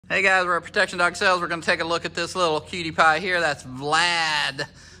Hey guys, we're at Protection Dog Sales. We're going to take a look at this little cutie pie here. That's Vlad,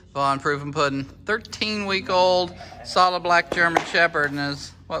 Von Proof and Pudding. 13-week-old, solid black German Shepherd. And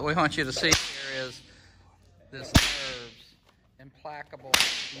what we want you to see here is this nerves, implacable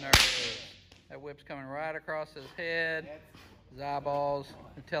nerves. That whip's coming right across his head, his eyeballs,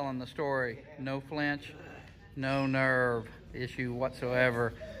 and telling the story. No flinch, no nerve issue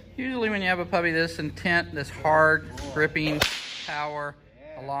whatsoever. Usually when you have a puppy this intent, this hard, gripping power,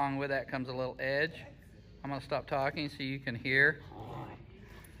 along with that comes a little edge. I'm gonna stop talking so you can hear.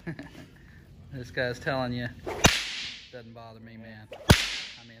 This guy's telling you, doesn't bother me, man.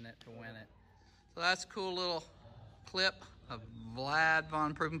 I'm in it to win it. So that's a cool little clip of Vlad,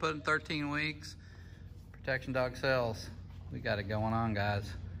 Von Proof and Pudding, 13 weeks. Protection Dog Sales. We got it going on, guys.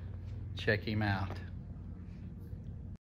 Check him out.